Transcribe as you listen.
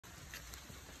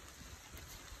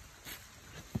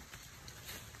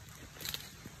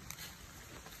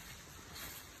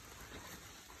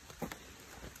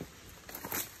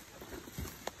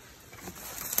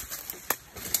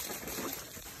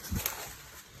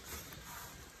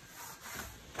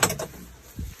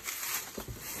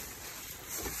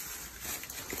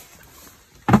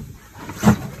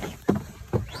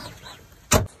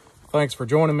Thanks for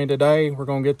joining me today. We're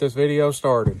going to get this video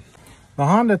started. The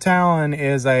Honda Talon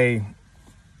is a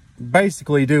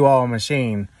basically do-all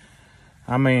machine.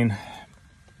 I mean,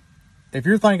 if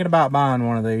you're thinking about buying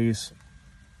one of these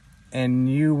and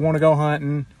you want to go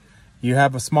hunting, you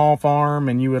have a small farm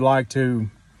and you would like to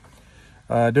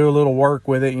do a little work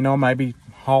with it, you know, maybe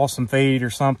haul some feed or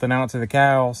something out to the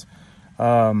cows,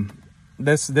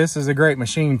 this is a great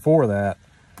machine for that.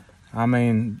 I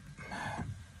mean,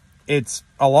 it's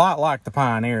a lot like the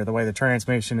Pioneer, the way the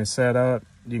transmission is set up.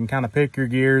 You can kind of pick your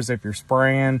gears if you're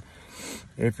spraying,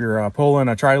 if you're pulling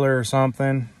a trailer or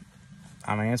something.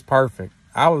 I mean, it's perfect.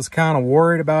 I was kind of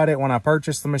worried about it when I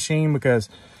purchased the machine because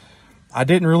I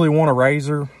didn't really want a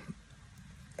razor,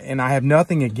 and I have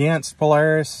nothing against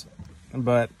Polaris,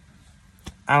 but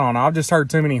I don't know. I've just heard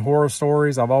too many horror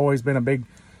stories. I've always been a big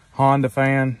Honda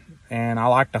fan, and I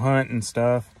like to hunt and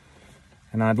stuff.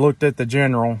 And I'd looked at the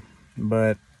General,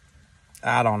 but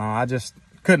I don't know. I just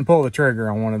couldn't pull the trigger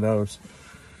on one of those.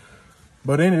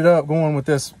 But ended up going with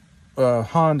this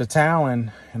Honda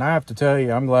Talon, and I have to tell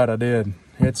you, I'm glad I did.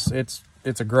 It's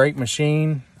a great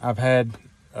machine. I've had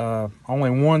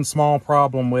only one small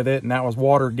problem with it, and that was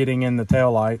water getting in the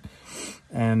taillight.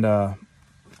 And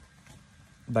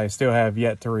they still have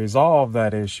yet to resolve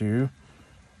that issue.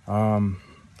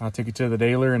 I took it to the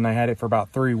dealer and they had it for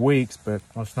about 3 weeks, but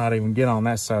let's not even get on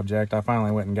that subject. I finally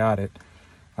went and got it.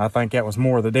 I think that was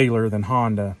more the dealer than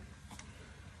Honda.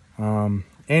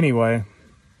 Anyway,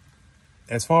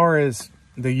 as far as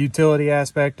the utility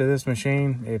aspect of this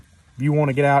machine, if you want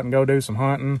to get out and go do some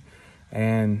hunting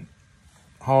and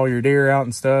haul your deer out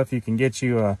and stuff, you can get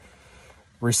you a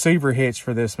receiver hitch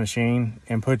for this machine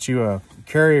and put you a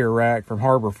carrier rack from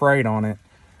Harbor Freight on it,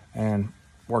 and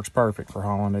works perfect for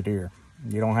hauling a deer.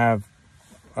 You don't have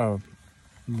a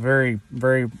very,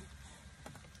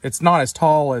 it's not as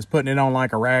tall as putting it on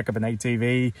like a rack of an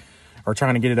ATV or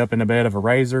trying to get it up in the bed of a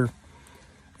razor.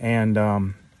 And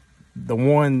the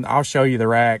one, I'll show you the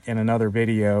rack in another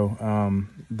video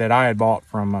that I had bought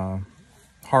from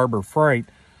Harbor Freight.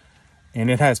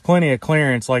 And it has plenty of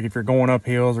clearance, like if you're going up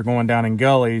hills or going down in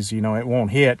gullies, you know, it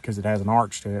won't hit because it has an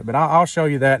arch to it. But I'll show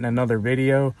you that in another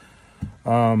video.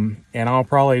 And I'll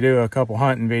probably do a couple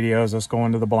hunting videos, us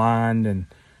going to the blind and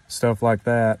stuff like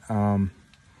that.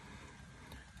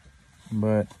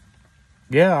 But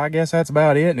yeah, I guess that's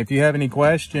about it. And if you have any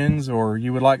questions, or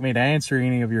you would like me to answer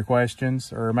any of your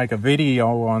questions, or make a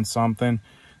video on something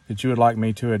that you would like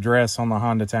me to address on the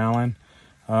Honda Talon,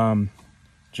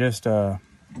 just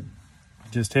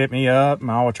hit me up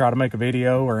and I will try to make a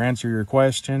video or answer your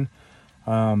question.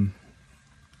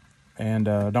 And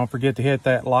don't forget to hit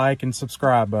that like and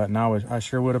subscribe button. I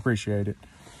sure would appreciate it.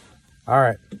 All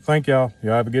right. Thank y'all.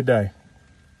 Y'all have a good day.